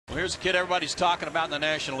Well, here's a kid everybody's talking about in the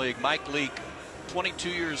National League, Mike Leake, 22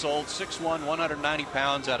 years old, 6'1", 190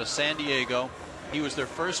 pounds, out of San Diego. He was their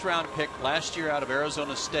first-round pick last year out of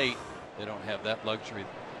Arizona State. They don't have that luxury,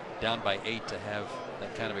 down by 8, to have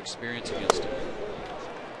that kind of experience against him.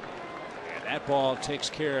 And that ball takes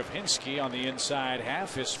care of Hinske on the inside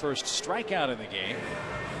half, his first strikeout in the game.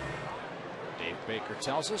 Dave Baker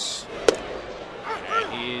tells us.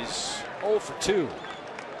 And he's 0 for 2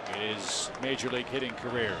 in his major league hitting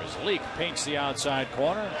career as Leake paints the outside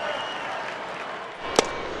corner.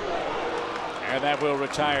 And that will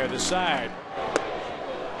retire the side.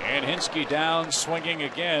 And Hinske down, swinging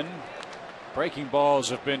again. Breaking balls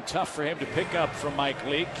have been tough for him to pick up from Mike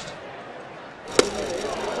Leake.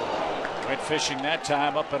 Went fishing that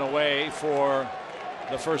time, up and away for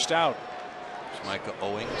the first out. It's Micah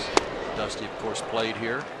Owings. Dusty, of course, played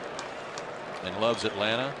here and loves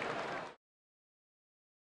Atlanta.